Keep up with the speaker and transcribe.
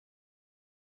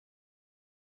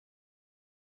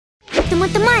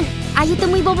teman-teman, ayo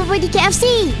temui BoBoiBoy di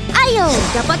KFC. Ayo,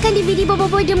 dapatkan DVD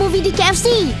BoBoiBoy The Movie di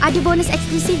KFC. Ada bonus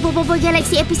eksklusif BoBoiBoy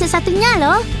Galaxy episod 1-nya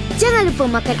loh. Jangan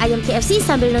lupa makan ayam KFC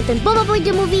sambil nonton BoBoiBoy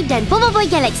The Movie dan BoBoiBoy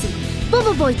Galaxy.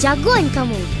 BoBoiBoy jagoan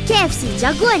kamu, KFC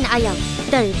jagoan ayam.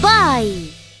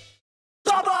 Terbaik.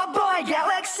 BoBoiBoy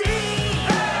Galaxy.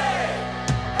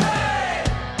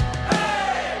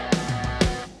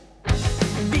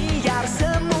 Biar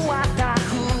semua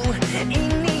tahu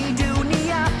ini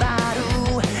dunia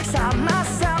baru.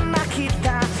 Sama-sama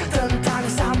kita tentang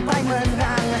sampai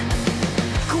menang.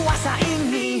 Kuasa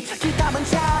ini kita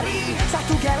mencari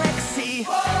satu galaksi.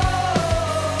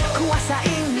 Kuasa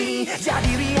ini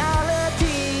jadi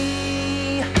reality.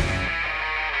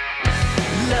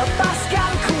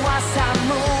 Lepaskan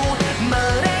kuasamu,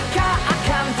 mereka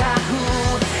akan tahu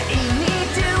ini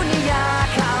dunia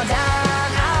kau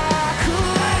dan aku.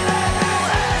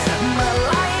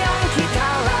 Melayang kita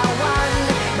lawan,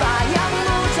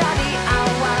 bayangmu jadi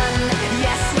awan.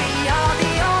 Yes, we are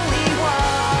the only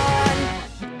one.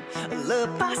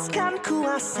 Lepaskan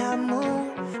kuasamu,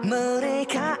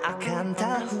 mereka akan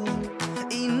tahu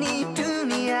ini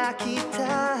dunia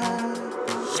kita.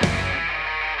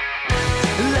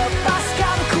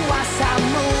 Lepaskan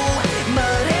kuasamu,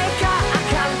 mereka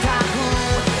akan tahu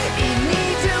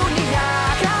ini dunia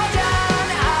kau dan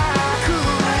aku.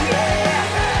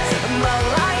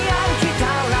 Melayang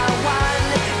kita lawan,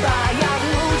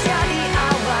 bayangmu jadi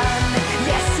awan.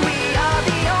 Yes, we are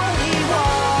the only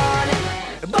one.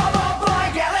 BoBoiBoy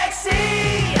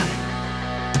Galaxy.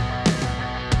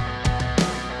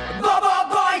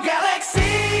 BoBoiBoy Galaxy.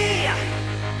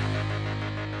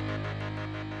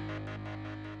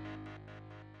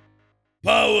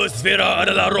 Power Sfera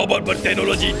adalah robot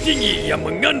berteknologi tinggi yang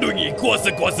mengandungi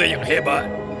kuasa-kuasa yang hebat.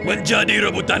 Menjadi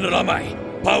rebutan ramai,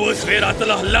 Power Sfera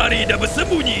telah lari dan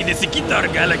bersembunyi di sekitar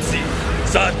galaksi.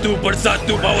 Satu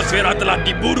persatu Power Sfera telah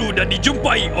diburu dan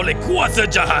dijumpai oleh kuasa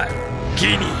jahat.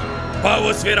 Kini,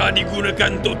 Power Sfera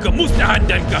digunakan untuk kemusnahan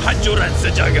dan kehancuran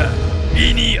sejagat.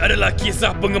 Ini adalah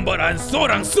kisah pengembaraan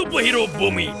seorang superhero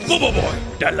bumi,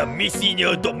 BoBoiBoy, dalam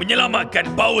misinya untuk menyelamatkan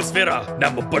Power Sfera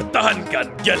dan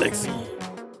mempertahankan galaksi.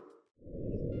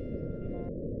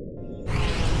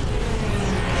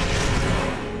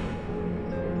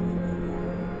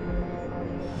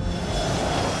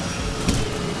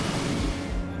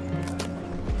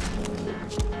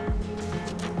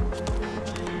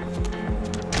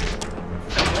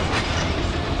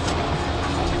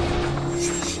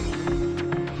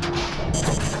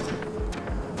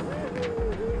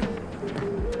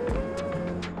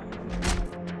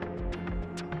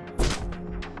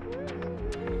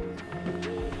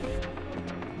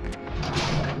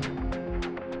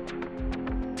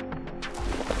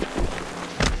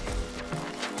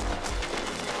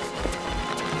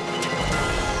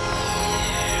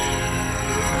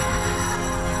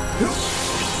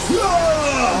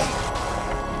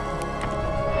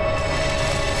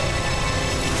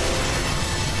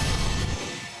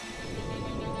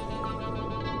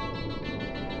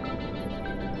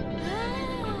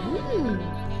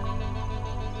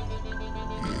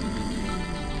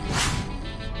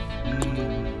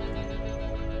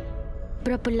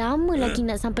 Berapa lama lagi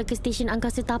nak sampai ke stesen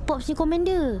angkasa TAPOPS ni,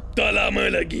 Komander? Tak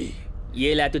lama lagi.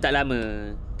 Yelah, tu tak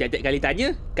lama. Tiap-tiap kali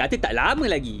tanya, kata tak lama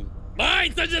lagi. Main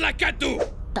sajalah katu.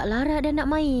 Tak larat dah nak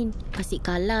main. Asyik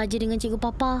kalah je dengan Cikgu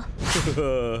Papa.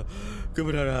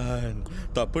 Kebenaran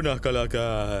tak pernah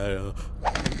kalahkan.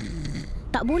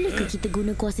 Tak boleh ke kita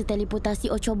guna kuasa teleportasi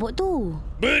Ocobot tu?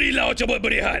 Berilah Ocobot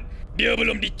berehat. Dia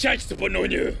belum di-charge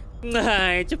sepenuhnya.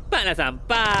 Hai, cepatlah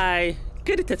sampai.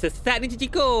 Kena tersesat ni,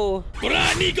 Ciciko.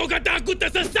 Berani kau kata aku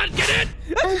tersesat, Kadet?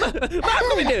 Maaf,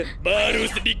 Komander. Baru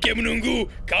sedikit menunggu,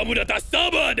 kamu dah tak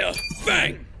sabar dah.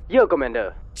 Bang! Ya,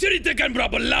 Komander. Ceritakan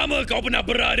berapa lama kau pernah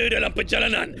berada dalam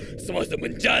perjalanan semasa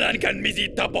menjalankan misi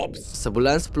TAPOPS.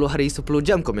 Sebulan 10 hari 10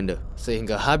 jam, Komander.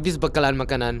 Sehingga habis bekalan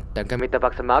makanan dan kami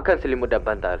terpaksa makan selimut dan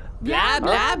bantal. Bla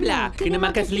bla bla. Kena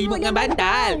makan selimut dengan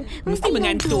bantal. Mesti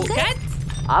mengantuk, kan?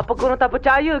 Apa korang tak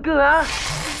percaya ke, ha?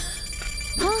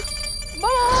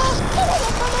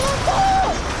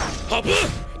 Apa?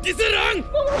 Diserang?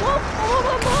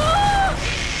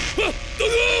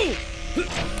 Tunggu!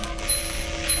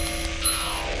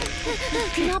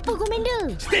 Kenapa,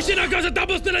 Komander? Stesen angkasa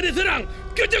TAPOPS telah diserang!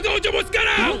 Kerja kau coba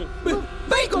sekarang!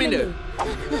 Baik, Komander.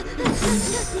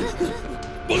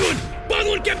 Bangun!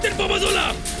 Bangun, Kapten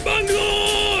Papazola!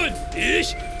 Bangun!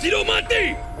 Ish! Tidur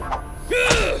mati!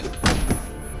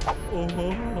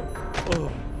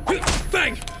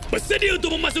 Fang! Bersedia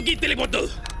untuk memasuki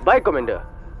teleporter! Baik, Komander.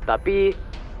 Tapi,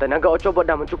 tenaga Ocobot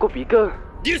dah mencukupi ke?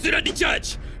 Dia sudah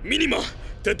di-charge! Minima!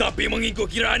 Tetapi mengikut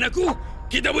kiraan aku,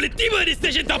 kita boleh tiba di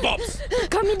stesen TAPOPS.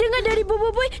 Kami dengar dari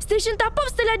BoBoiBoy, stesen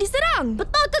TAPOPS telah diserang.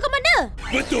 Betul ke, Komander?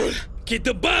 Betul.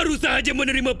 Kita baru sahaja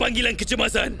menerima panggilan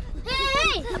kecemasan.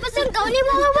 Hei, apa sih kau ni,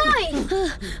 BoBoiBoy?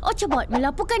 Ochobot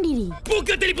melaporkan diri.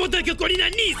 Buka teleporter ke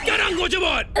koordinat ni sekarang,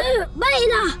 Ochobot.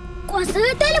 Baiklah. Kuasa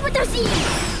teleportasi.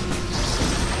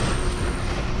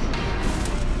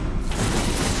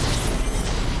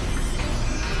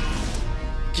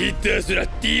 Kita sudah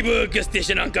tiba ke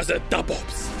stesen angkasa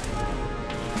TAPOPS.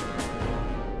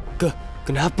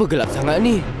 Kenapa gelap sangat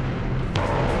ni?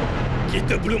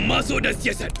 Kita belum masuk dan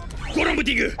siasat. Korang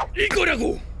bertiga, ikut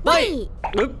aku. Baik.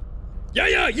 Ya,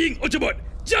 Ying, Ochobot,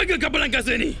 jaga kapal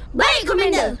angkasa ni. Baik,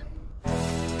 Komander.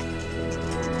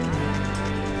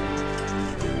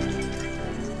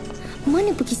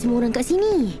 Mana pergi semua orang kat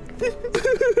sini?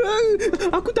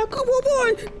 Aku takut,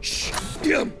 BoBoiBoy. Shh,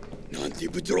 diam. Nanti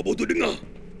penceroboh tu dengar.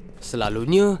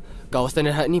 Selalunya, kawasan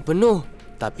rehat ni penuh.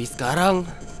 Tapi sekarang...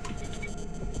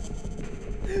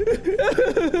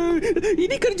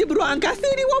 Ini kerja beruang angkasa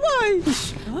ni, BoBoiBoy.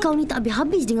 Kau ni tak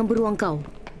habis-habis dengan beruang kau.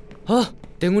 Hah?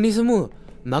 Tengok ni semua.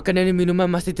 Makanan dan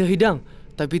minuman masih terhidang.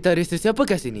 Tapi tak ada sesiapa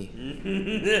kat sini.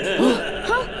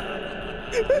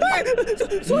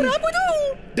 Suara apa tu?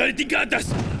 Dari tingkat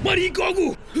atas. Mari ikut aku.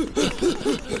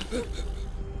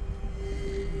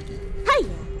 Hai,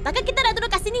 takkan kita nak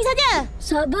duduk kat sini saja?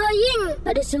 Sabar, Ying.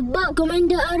 Ada sebab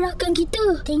Komander arahkan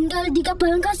kita tinggal di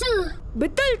kapal angkasa.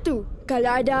 Betul tu.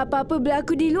 Kalau ada apa-apa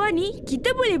berlaku di luar ni,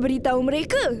 kita boleh beritahu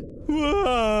mereka.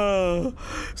 Wah,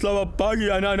 selamat pagi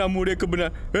anak-anak muda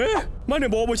kebenaran. Mana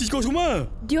bawa Cisco semua?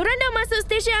 Diorang dah masuk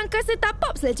stesen angkasa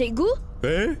TAPOPS lah, cikgu.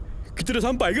 Kita dah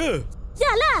sampai ke?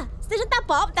 Yalah, stesen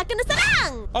TAPOPS dah kena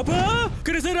serang. Apa?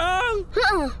 Kena serang?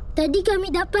 Tadi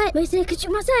kami dapat mesej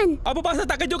kecemasan. Apa pasal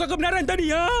tak kejutkan kebenaran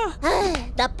tadi, ha?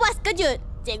 Dah puas kejut.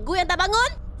 Cikgu yang tak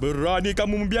bangun? Berani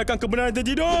kamu membiarkan kebenaran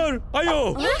tertidur?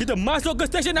 Ayo, kita masuk ke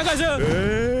stesen angkasa.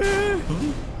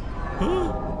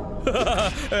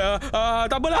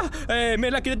 Tak apalah.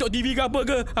 Mainlah kita tengok TV ke apa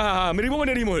ke. Remote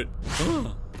mana remote?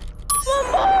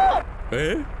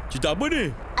 Cerita apa ni?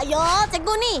 Ayo,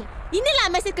 cikgu ni. Inilah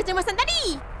mesej kecemasan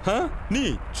tadi.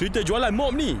 Ni, cerita jualan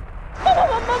mop ni.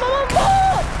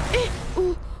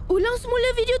 Ulang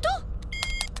semula video tu.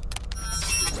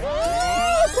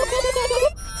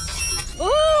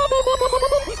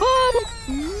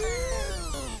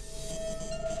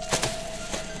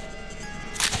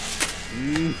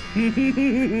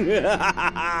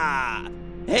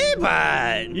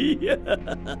 Hebat.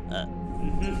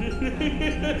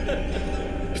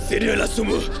 Sedialah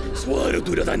semua. Suara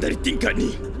tu datang dari tingkat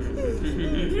ni.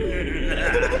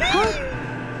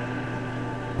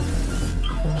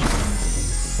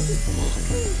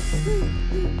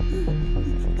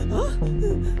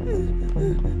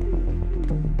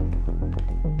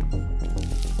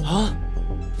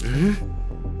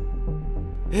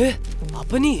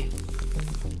 Apa ni?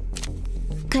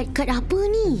 Kad apa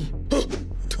ni?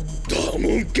 Tak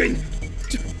mungkin.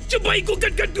 Cuba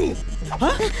ikutkan kad tu.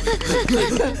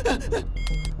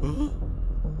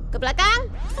 Ke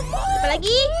belakang. Apa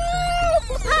lagi?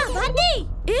 Berhenti.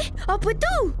 Apa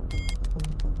tu?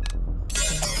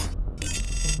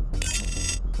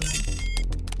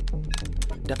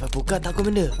 Dapat buka tak,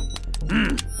 Komander?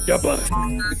 Dapat.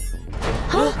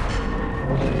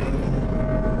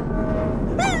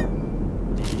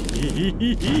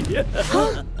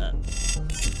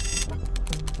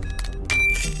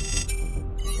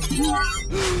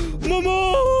 Mama!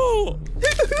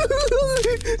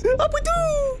 Apa tu?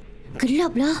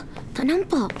 Gelap lah. Tak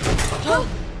nampak.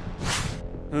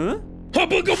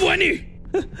 Apa kau buat ni?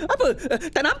 Apa?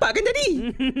 Tak nampak kan tadi?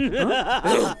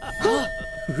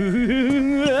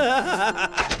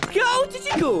 Kau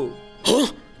Ciciko?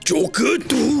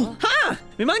 Joe-ker-tu?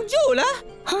 Memang Joe lah.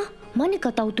 Mana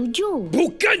kau tahu tu, Joe?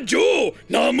 Bukan Joe.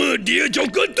 Nama dia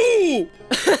Joe-ker-tu.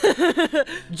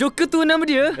 Joe-ker-tu nama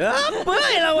dia? Apa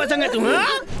yang lawak sangat tu,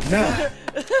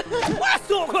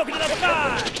 Masuk kau ke dalam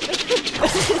pekan.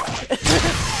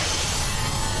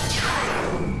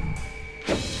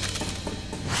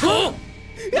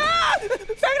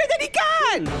 Fang dah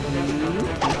jadikan.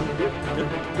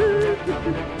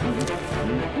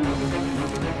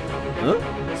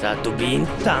 Satu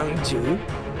bintang je.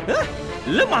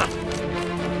 Lemah.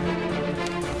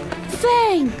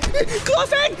 Fang! Keluar,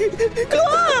 Fang!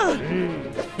 Keluar!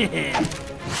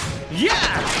 Ya!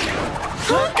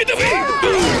 Kita pergi.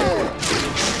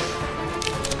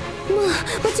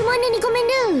 Macam mana ni,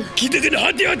 Komander? Kita kena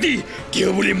hati-hati. Dia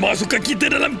boleh masukkan kita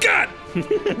dalam kad.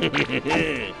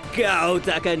 Kau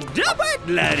tak akan dapat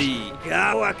lari.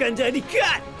 Kau akan jadi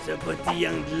kad seperti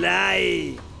yang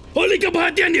lain. Olehkan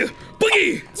perhatian dia,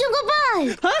 Pergi! Jungkook Ball.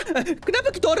 Ha?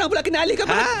 Kenapa kita orang pula kena alih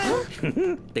kapal?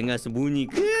 Tengah sembunyi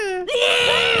ke?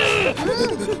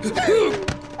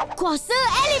 Kuasa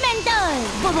elemental.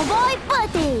 BoBoiBoy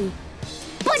peti.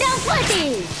 Pedang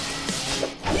peti.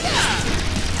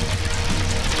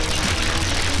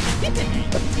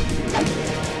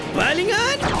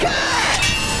 Balingan kad!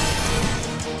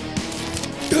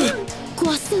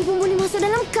 Kuasa pun boleh masuk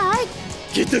dalam kad.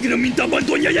 Kita kena minta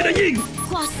bantuan Yaya dan Ying.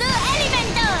 Kuasa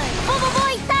elemental.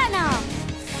 BoBoiBoy tanah.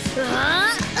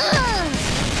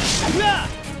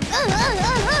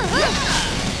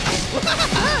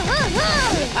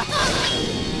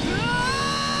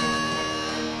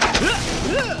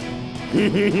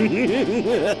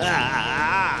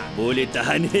 Boleh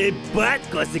tahan hebat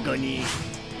kuasa kau ni.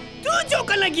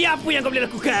 Tunjukkan lagi apa yang kau boleh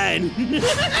lakukan.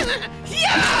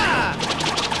 Ya!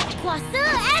 Kuasa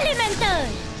elemental.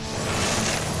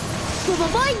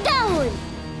 BoBoiBoy daun.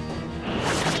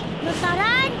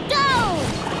 Lentaran daun.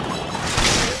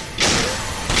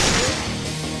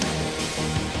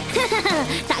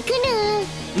 Tak kena.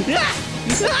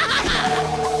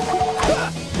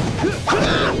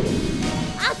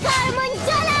 Akar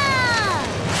menjala.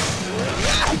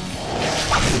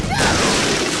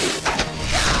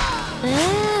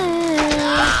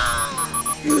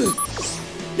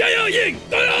 Yaya, Ying,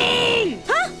 tolong!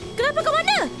 Hah? Kenapa kau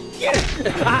mana?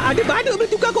 Ada badut boleh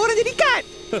tukar kau orang jadi kad.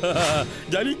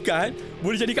 Jadi kad?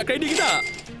 Boleh jadi kad kredit ke tak?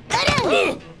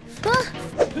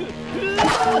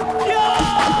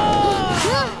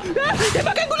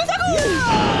 Tembakkan gula sagu.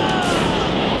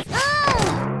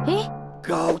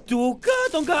 Kau tukar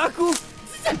tongkat aku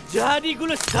jadi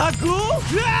gula sagu?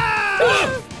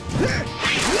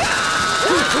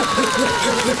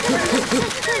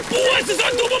 Buat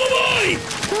sesuatu, BoBoiBoy!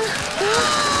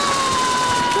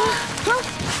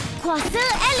 Kuasa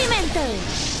elemental.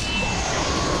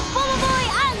 BoBoiBoy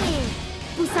angin.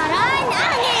 Pusaran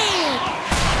angin.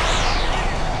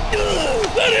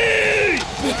 Lari!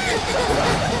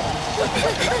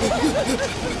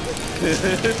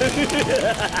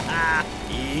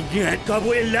 Ingat kau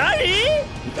boleh lari?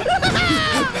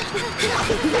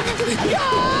 Ya.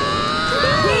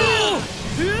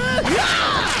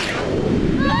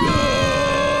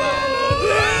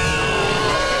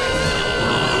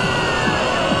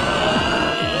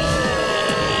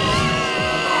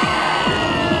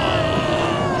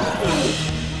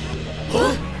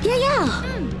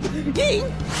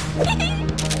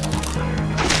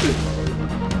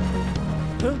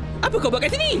 Apa kau buat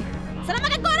kat sini?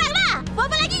 Selamatkan korang lah.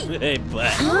 Apa lagi?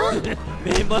 Hebat.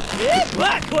 Memang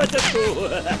hebat kuasa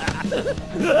tu.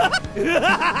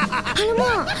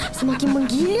 Alamak, semakin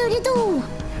menggila dia tu.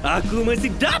 Aku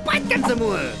mesti dapatkan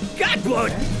semua. Kad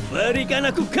pun. Berikan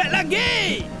aku kad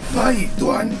lagi. Baik,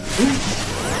 Tuan.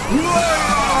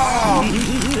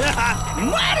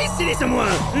 Mari sini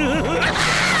semua.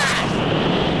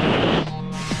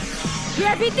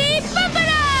 Gravity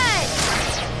Pemberat.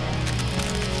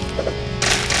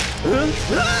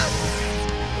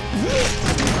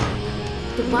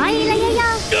 Baiklah, Yaya.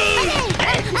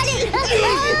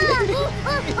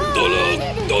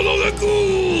 Tolong aku!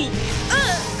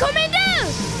 Komander!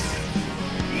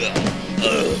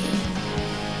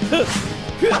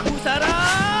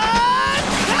 Pusaran!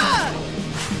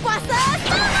 Kuasa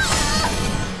sama!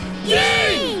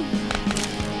 Ying!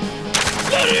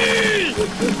 Lari!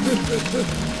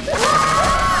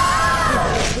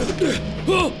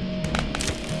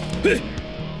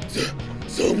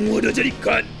 Semua dah jadi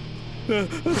kad.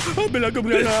 Ambil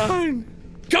kebenaran.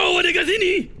 Kau ada kat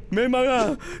sini?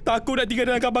 Memanglah. Takut nak tinggal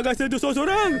dalam kapal gasa tu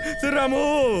seorang-seorang. Seram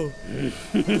oh.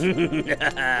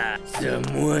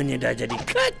 Semuanya dah jadi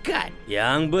kad-kad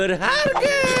yang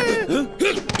berharga.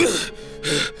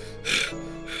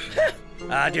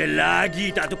 Ada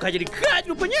lagi tak tukar jadi kad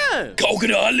rupanya. Kau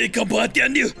kena alihkan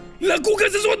perhatian dia. Lakukan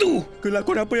sesuatu.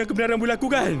 Kelakon apa yang kebenaran boleh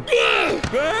lakukan?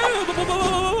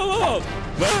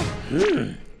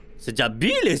 Sejak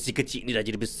bila si kecil ni dah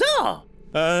jadi besar?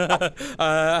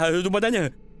 Tumpah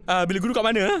tanya. Bila guru kat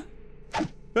mana?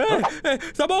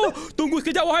 Sabar. Tunggu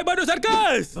sekejap wahai badut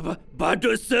sarkas.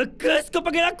 Badut sirkus kau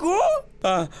panggil aku?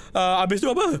 Habis tu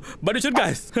apa? Badut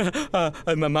cergas.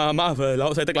 Maaf,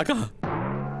 lauk saya terkelakar.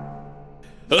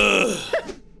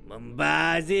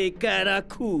 Membazirkan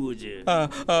aku je.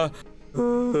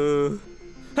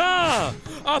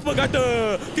 Apa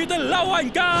kata kita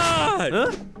lawan kan?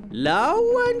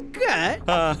 Lawan kad?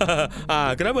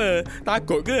 Kenapa?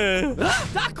 Takut ke?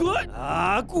 Takut?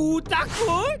 Aku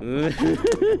takut?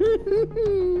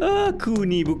 Aku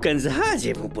ni bukan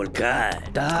sahaja pengumpul kad,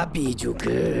 tapi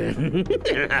juga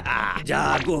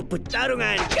jago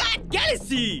pertarungan kad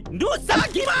Galaxy Nusa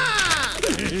Kima.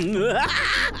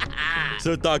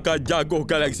 Setakat jago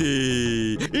galaksi.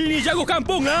 Ini jago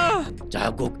kampung lah.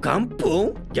 Jago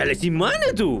kampung? Galaksi mana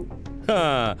tu?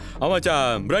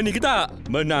 Macam berani ke tak?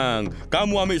 Menang,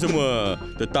 kamu ambil semua.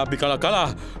 Tetapi kalau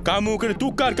kalah, kamu kena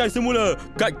tukarkan semula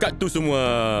kad-kad tu semua.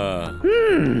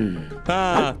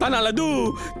 Tak naklah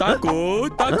tu. Takut.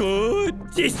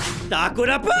 Cis, takut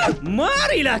apa?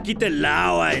 Marilah kita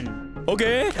lawan.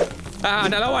 Okey.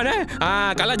 Nak lawan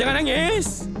kalah jangan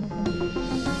nangis.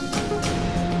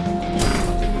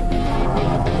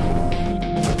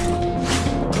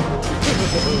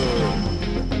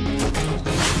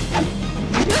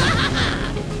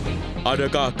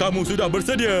 Adakah kamu sudah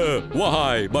bersedia,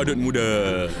 wahai badut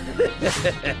muda?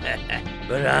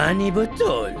 Berani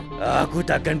betul. Aku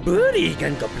takkan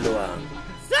berikan kau peluang.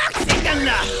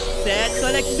 Saksikanlah set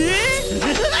koleksi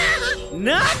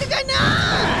naga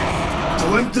ganas.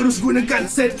 Tuan terus gunakan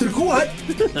set terkuat.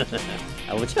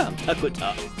 Macam takut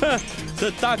tak?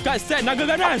 Setakat set naga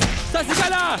ganas.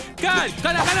 Saksikanlah kad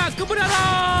kanak-kanak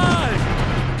kebenaran.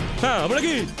 Apa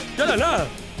lagi? Jalanlah.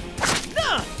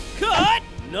 Nah, kad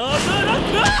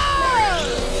naga-naga!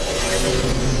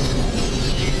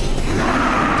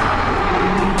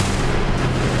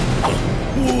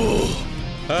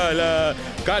 Alah,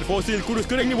 kad fosil kurus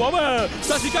kering ni buat apa?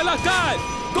 Saksikanlah kad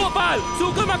Gopal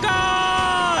suka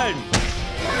makan!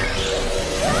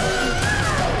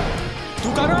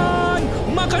 Tukaran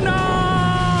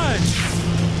makanan!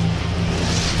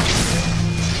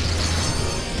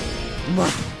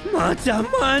 Macam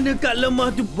mana kad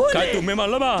lemah tu boleh? Kad tu memang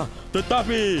lemah,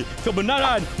 tetapi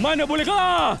kebenaran mana boleh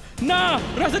kalah? Nah,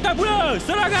 rasakan pula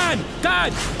serangan kad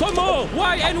combo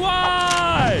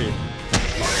Y&Y!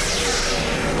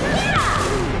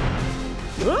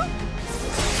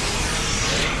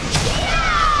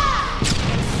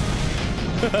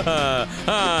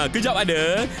 Kejap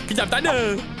ada, kejap tak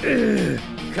ada.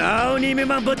 Kau ni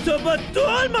memang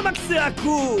betul-betul memaksa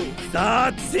aku.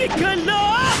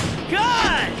 Saksikanlah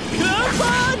kan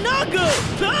Kepala Naga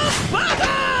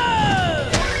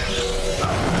Terbakar!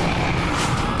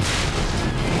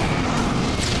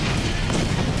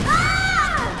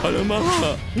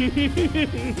 Alamak.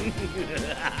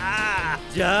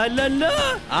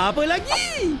 Jalanlah. Apa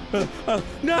lagi?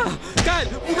 Nah, kan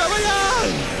budak bayang.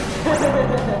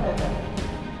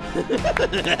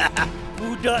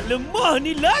 Budak lemah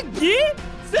ni lagi.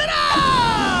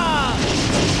 Serang!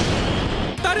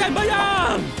 Tarian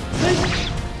bayang.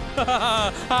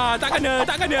 Tak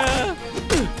kena.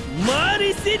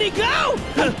 Mari sini kau.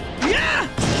 Ya!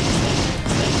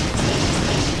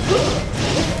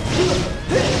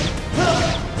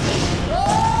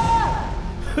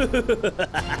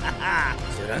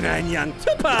 Serangan yang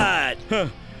tepat.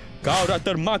 Kau dah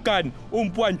termakan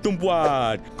umpuan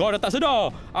tumpuan. Kau dah tak sedar.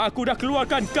 Aku dah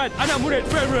keluarkan kad anak murid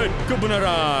favorite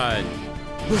kebenaran.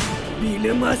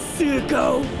 Bila masa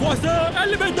kau? Kuasa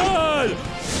elemental.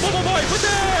 BoBoiBoy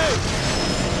petik.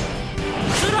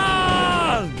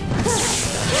 Serang.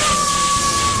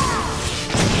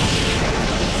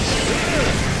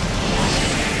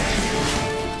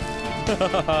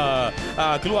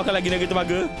 Keluarkan lagi naga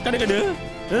tembaga. Kada-kada.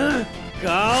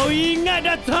 Kau ingat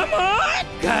dah tamat?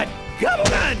 Kad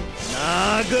gabungan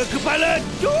Naga Kepala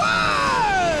 2!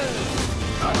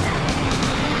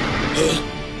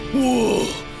 Wah,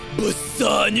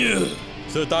 besarnya.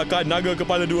 Setakat naga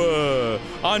kepala 2.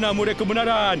 Anak murid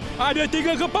kebenaran ada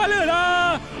 3 kepala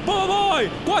lah. BoBoiBoy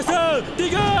kuasa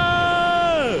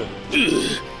 3.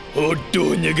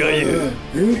 Hodohnya gaya.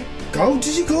 Kau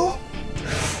cici kau?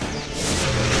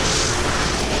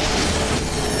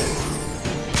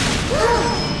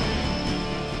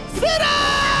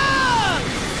 Serang!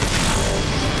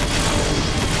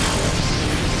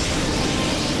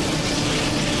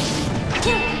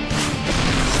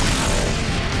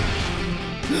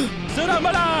 Serang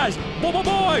balas.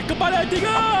 BoBoiBoy kepala 3.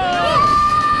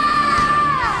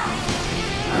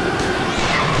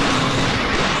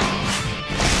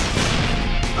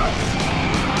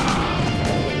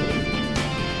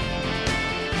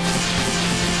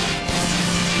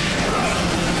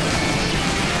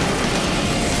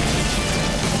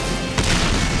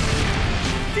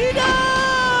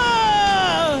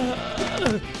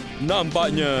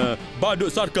 Nampaknya badut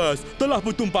sarkas telah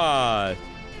bertumpas.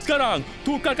 Sekarang,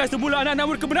 tukarkan semula anak-anak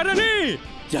murid kebenaran ni.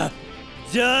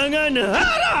 Jangan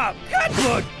harap,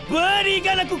 Kadbot.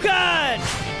 Berikan aku kad.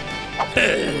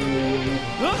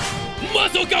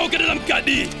 Masuk kau ke dalam kad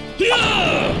ni. Ya!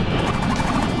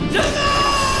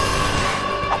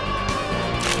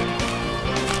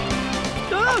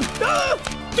 Tolong!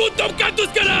 Tutup kad tu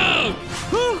sekarang.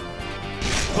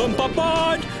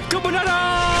 Hempapan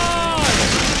kebenaran.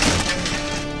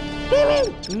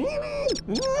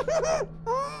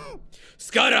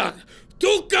 Sekarang,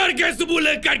 tukarkan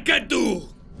semula kad-kad tu.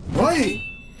 Baik.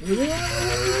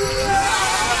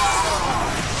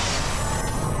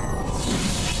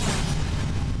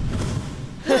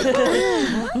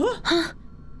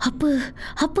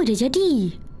 Apa dah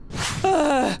jadi?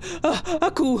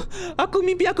 Aku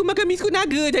mimpi aku makan biskut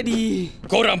naga tadi.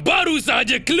 Korang baru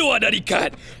saja keluar dari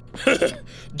kad.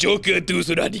 Joker-tu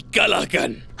sudah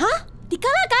dikalahkan. Hah?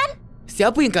 Dikalahkan?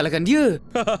 Siapa yang kalahkan dia?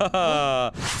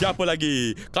 Siapa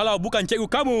lagi? Kalau bukan cikgu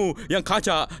kamu yang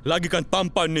kacak lagikan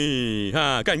tampan ni.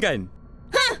 Kan?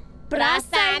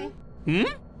 Perasan.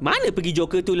 Mana pergi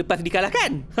Joker tu lepas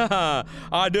dikalahkan?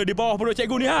 Ada di bawah perut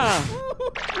cikgu ni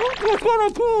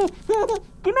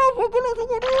Kenapa kena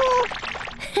suka dia?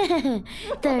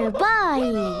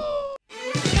 Terbaik.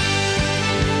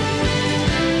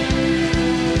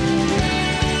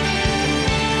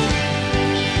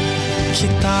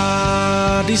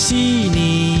 Kita di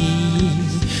sini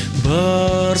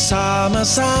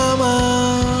bersama-sama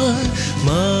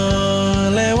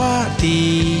melewati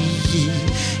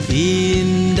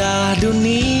indah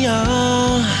dunia.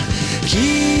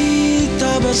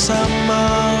 Kita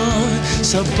bersama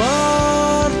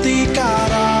seperti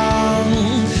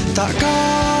karang,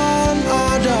 takkan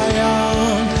ada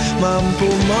yang mampu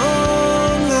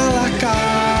mengalahkan.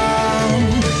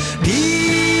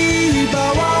 Di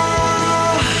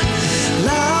bawah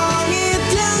langit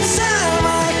yang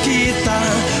sama kita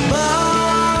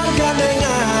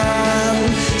bergandengan,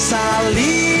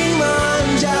 saling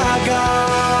menjaga.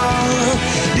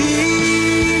 Di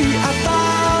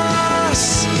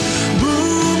atas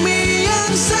bumi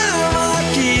yang sama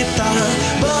kita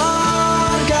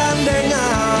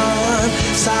bergandengan,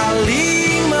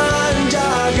 saling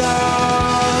menjaga.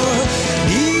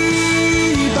 Di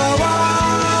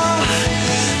bawah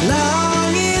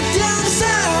langit yang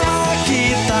sama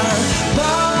kita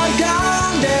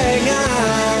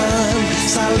bergandengan,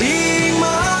 saling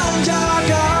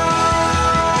menjaga.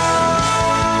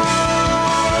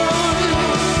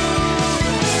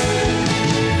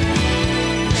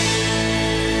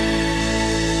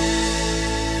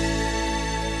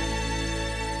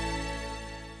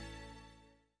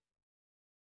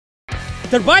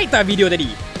 Terbaik tak video tadi?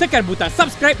 Tekan butang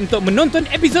subscribe untuk menonton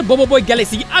episod BoBoiBoy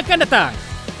Galaxy akan datang.